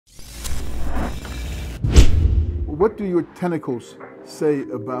What do your tentacles say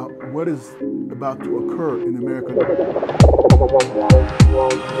about what is about to occur in America?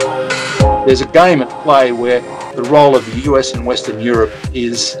 There's a game at play where the role of the US and Western Europe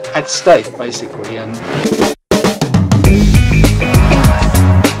is at stake, basically, and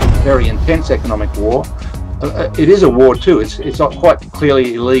very intense economic war. It is a war too. It's quite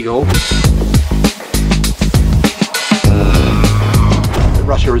clearly illegal.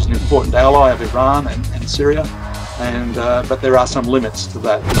 Russia is an important ally of Iran and Syria, but there are some limits to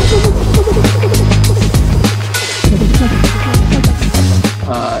that.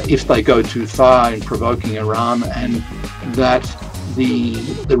 If they go too far in provoking Iran, and that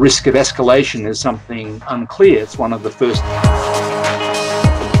the risk of escalation is something unclear. It's one of the first.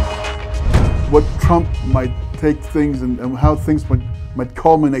 What Trump might take things and how things might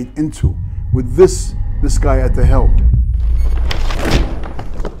culminate into with this guy at the helm.